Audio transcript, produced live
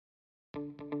Hi,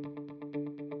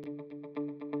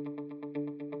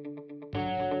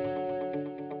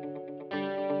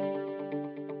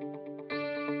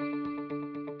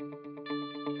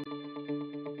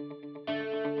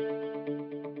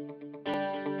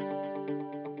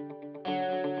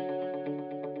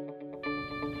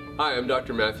 I'm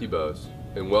Dr. Matthew Boes,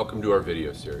 and welcome to our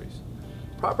video series.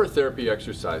 Proper therapy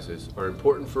exercises are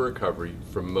important for recovery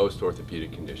from most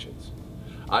orthopedic conditions.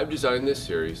 I've designed this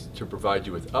series to provide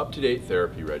you with up-to-date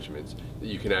therapy regimens that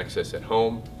you can access at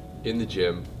home, in the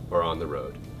gym, or on the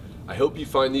road. I hope you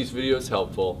find these videos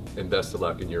helpful, and best of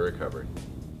luck in your recovery.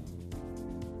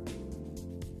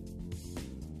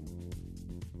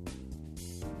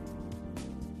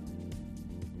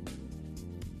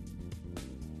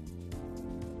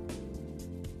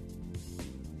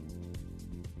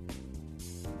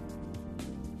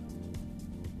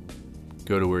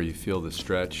 Go to where you feel the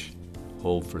stretch,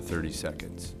 hold for 30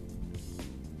 seconds.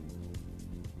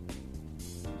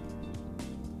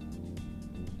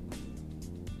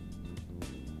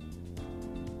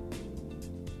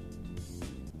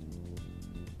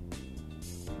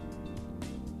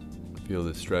 Feel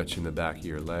the stretch in the back of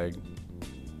your leg.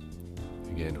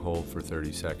 Again, hold for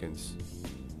 30 seconds.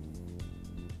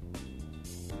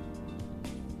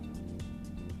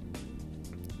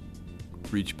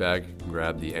 Reach back and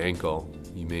grab the ankle.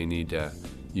 You may need to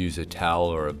use a towel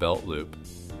or a belt loop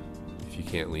if you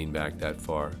can't lean back that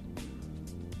far.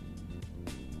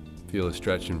 Feel a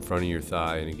stretch in front of your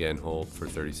thigh and again hold for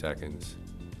 30 seconds.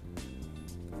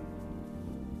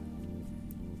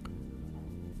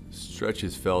 Stretch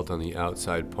is felt on the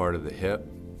outside part of the hip,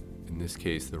 in this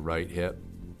case the right hip.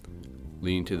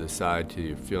 Lean to the side till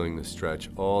you're feeling the stretch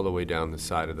all the way down the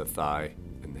side of the thigh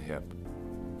and the hip.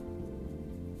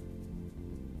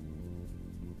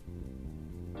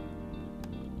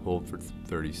 Hold for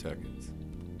 30 seconds.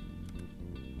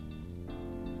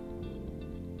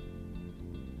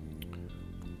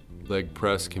 Leg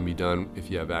press can be done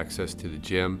if you have access to the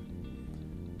gym.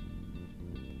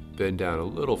 Bend down a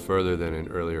little further than in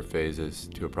earlier phases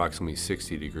to approximately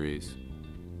 60 degrees.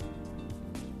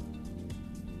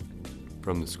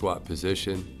 From the squat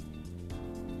position,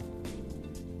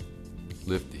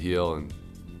 lift the heel and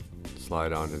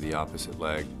slide onto the opposite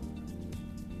leg.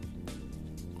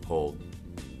 Hold.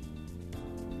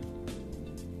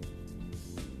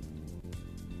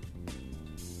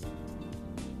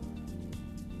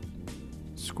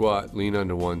 Squat, lean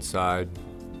onto one side,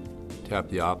 tap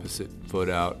the opposite foot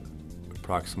out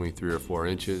approximately 3 or 4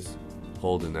 inches,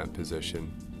 hold in that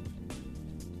position.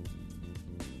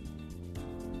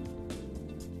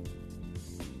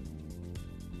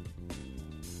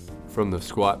 From the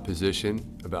squat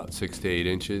position, about 6 to 8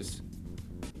 inches,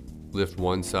 lift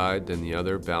one side, then the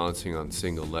other, balancing on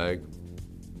single leg,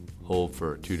 hold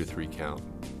for a 2 to 3 count.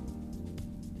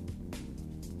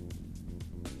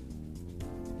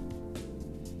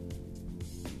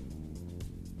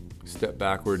 Step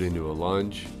backward into a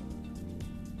lunge,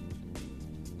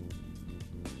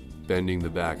 bending the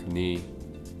back knee,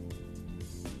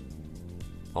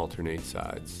 alternate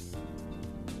sides.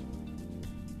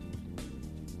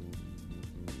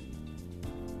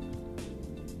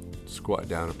 Squat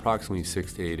down approximately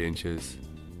 6 to 8 inches.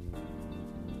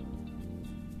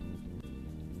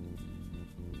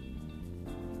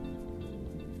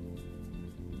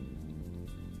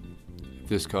 If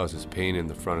this causes pain in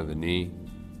the front of the knee,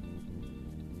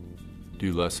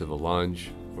 do less of a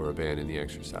lunge or abandon the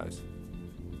exercise.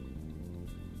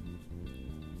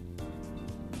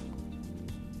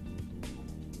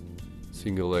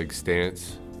 Single leg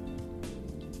stance,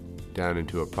 down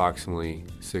into approximately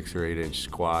 6 or 8 inch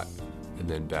squat and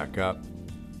then back up.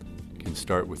 You can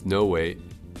start with no weight.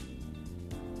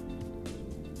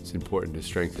 It's important to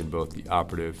strengthen both the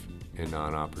operative and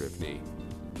non-operative knee.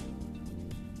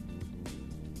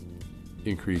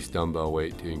 Increase dumbbell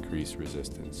weight to increase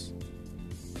resistance.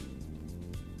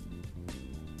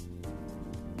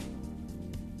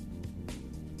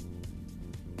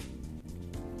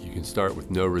 You can start with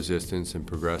no resistance and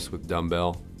progress with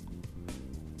dumbbell.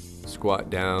 Squat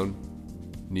down,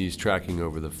 knees tracking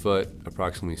over the foot,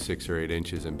 approximately 6 or 8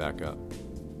 inches, and back up.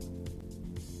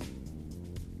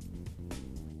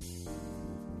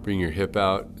 Bring your hip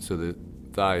out so the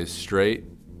thigh is straight.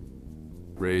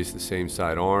 Raise the same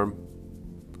side arm.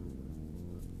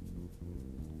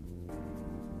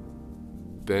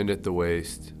 Bend at the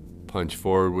waist, punch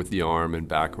forward with the arm and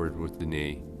backward with the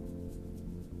knee.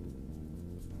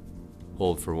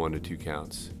 Hold for 1 to 2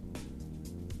 counts.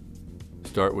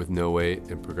 Start with no weight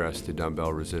and progress to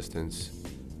dumbbell resistance.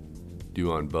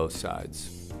 Do on both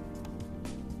sides.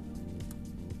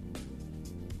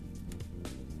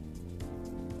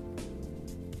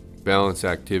 balance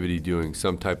activity doing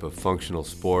some type of functional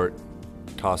sport,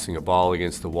 tossing a ball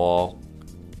against the wall.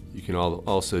 You can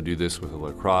also do this with a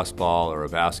lacrosse ball or a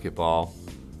basketball.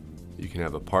 You can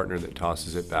have a partner that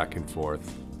tosses it back and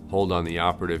forth. Hold on the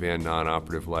operative and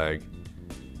non-operative leg.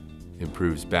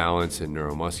 Improves balance and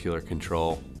neuromuscular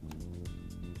control.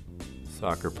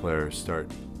 Soccer players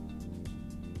start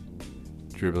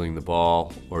dribbling the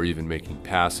ball or even making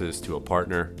passes to a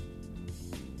partner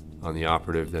on the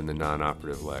operative then the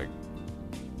non-operative leg.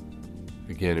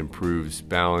 Again, improves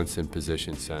balance and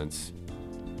position sense.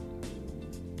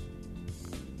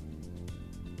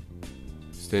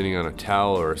 Standing on a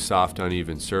towel or a soft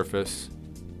uneven surface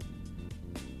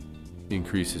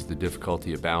increases the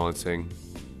difficulty of balancing.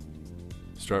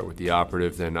 Start with the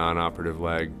operative then non-operative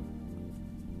leg.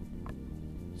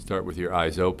 Start with your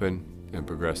eyes open and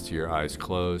progress to your eyes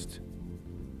closed.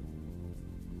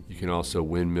 You can also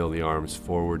windmill the arms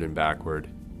forward and backward,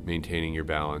 maintaining your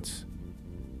balance.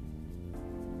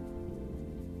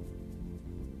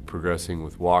 Progressing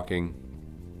with walking.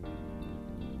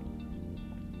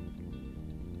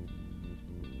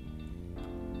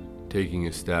 Taking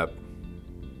a step,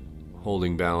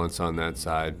 holding balance on that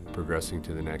side, progressing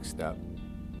to the next step.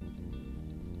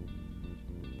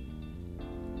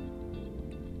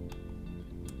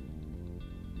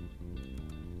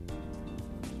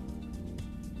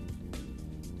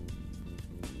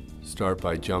 Start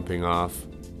by jumping off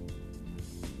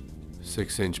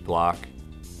 6-inch block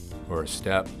or a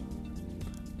step.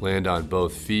 Land on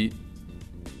both feet.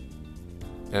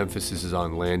 Emphasis is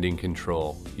on landing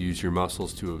control. Use your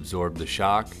muscles to absorb the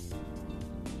shock.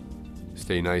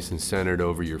 Stay nice and centered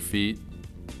over your feet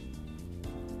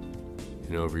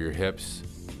and over your hips.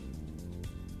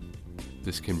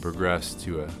 This can progress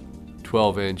to a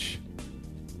 12-inch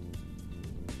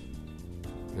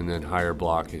and then higher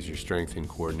block as your strength and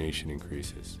coordination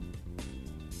increases.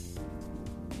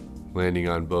 Landing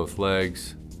on both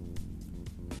legs,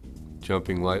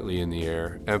 jumping lightly in the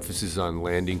air. Emphasis on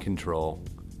landing control,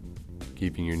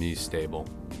 keeping your knees stable.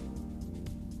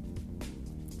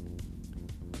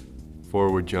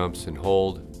 Forward jumps and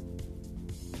hold.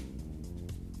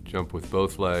 Jump with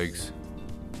both legs,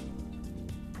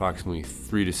 approximately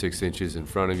 3 to 6 inches in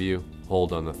front of you.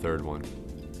 Hold on the third one.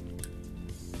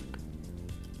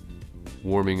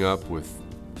 Warming up with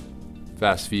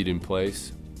fast feet in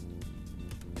place.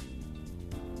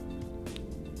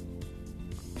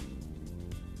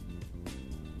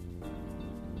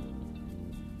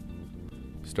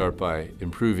 Start by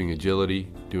improving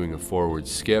agility, doing a forward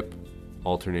skip,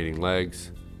 alternating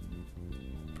legs.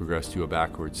 Progress to a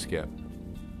backward skip.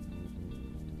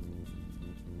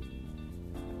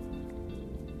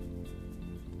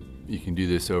 You can do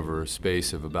this over a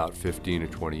space of about 15 or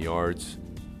 20 yards.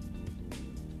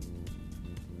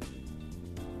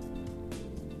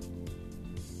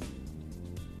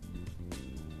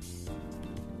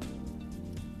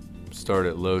 Start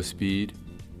at low speed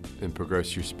and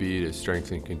progress your speed as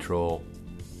strength and control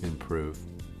improve.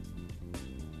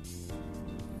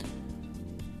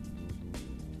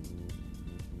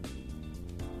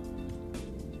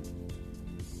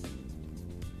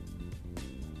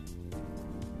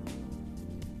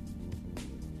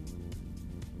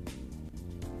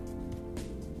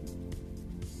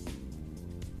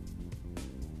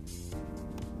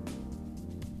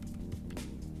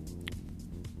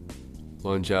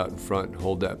 Lunge out in front and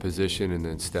hold that position and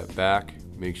then step back.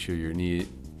 Make sure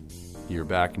your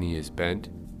back knee is bent.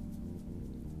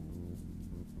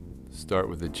 Start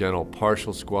with a gentle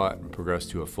partial squat and progress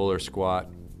to a fuller squat.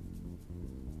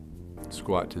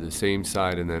 Squat to the same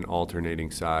side and then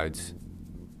alternating sides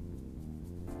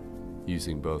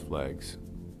using both legs.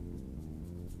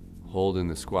 Hold in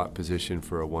the squat position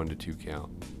for a 1 to 2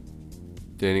 count.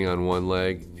 Standing on one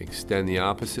leg, extend the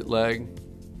opposite leg.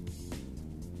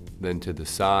 Then to the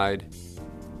side.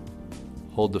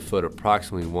 Hold the foot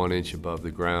approximately 1 inch above the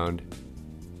ground.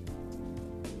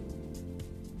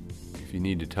 If you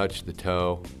need to touch the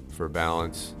toe for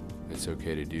balance, it's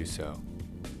okay to do so.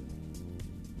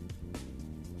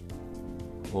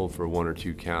 Hold for 1 or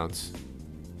 2 counts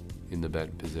in the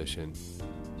bent position.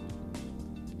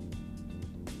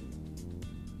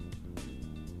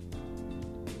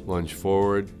 Lunge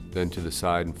forward, then to the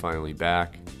side and finally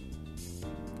back.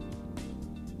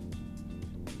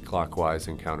 Clockwise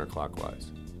and counterclockwise.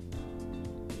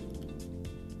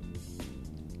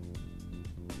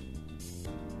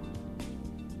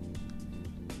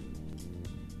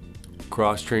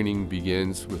 Cross training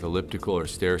begins with elliptical or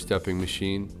stair-stepping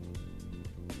machine.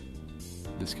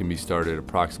 This can be started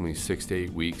approximately 6 to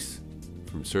 8 weeks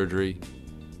from surgery.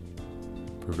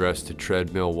 Progress to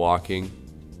treadmill walking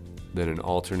then an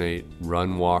alternate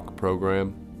run-walk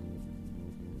program,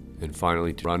 and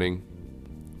finally to running.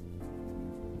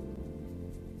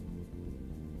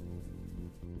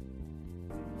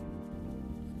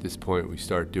 At this point, we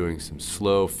start doing some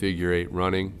slow figure 8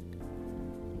 running,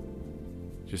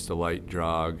 just a light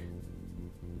jog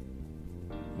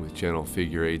with gentle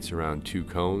figure 8s around 2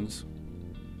 cones.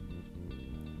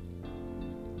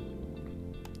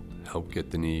 Help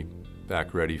get the knee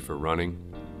back ready for running.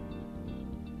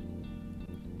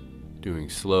 Doing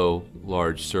slow,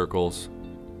 large circles,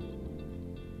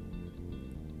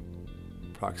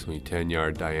 approximately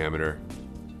 10-yard diameter,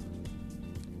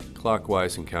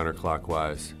 clockwise and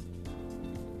counterclockwise,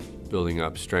 building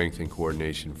up strength and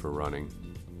coordination for running.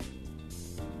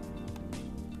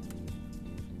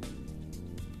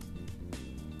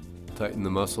 Tighten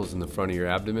the muscles in the front of your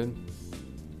abdomen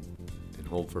and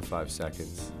hold for 5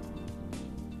 seconds.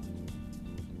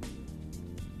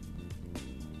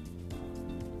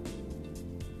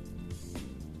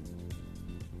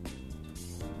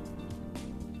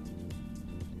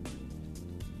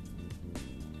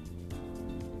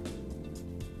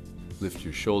 Lift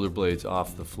your shoulder blades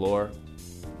off the floor.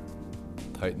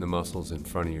 Tighten the muscles in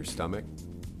front of your stomach.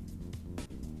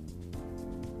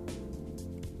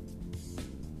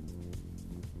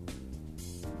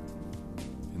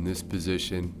 In this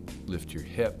position, lift your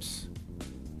hips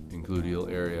and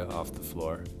gluteal area off the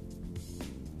floor.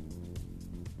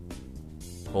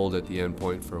 Hold at the end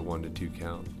point for a 1 to 2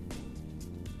 count.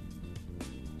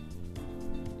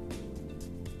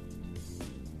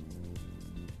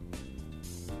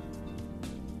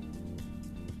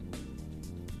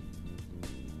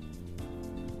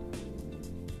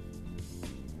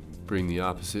 Bring the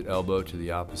opposite elbow to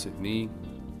the opposite knee.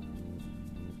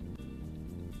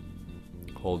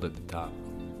 Hold at the top.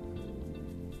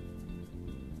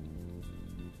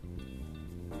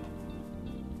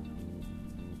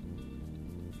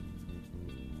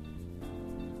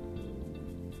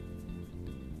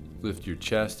 Lift your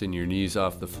chest and your knees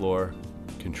off the floor.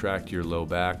 Contract your low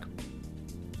back.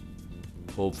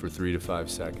 Hold for 3 to 5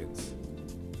 seconds.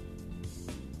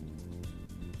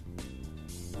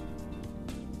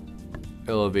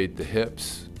 Elevate the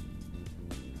hips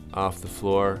off the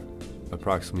floor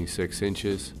approximately 6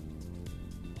 inches.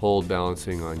 Hold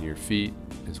balancing on your feet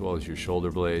as well as your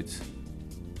shoulder blades.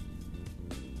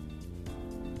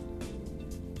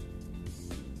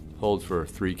 Hold for a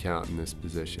 3 count in this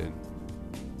position.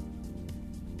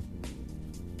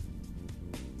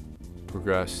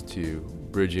 Progress to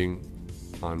bridging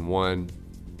on one,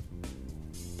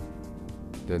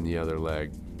 then the other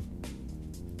leg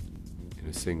in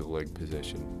a single leg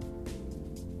position.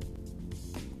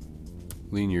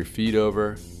 Lean your feet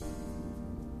over,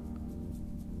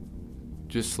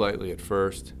 just slightly at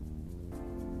first.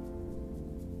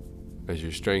 As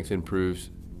your strength improves,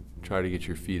 try to get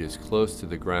your feet as close to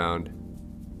the ground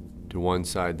to one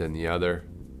side than the other.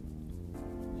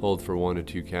 Hold for 1 to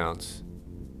 2 counts,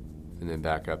 and then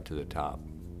back up to the top.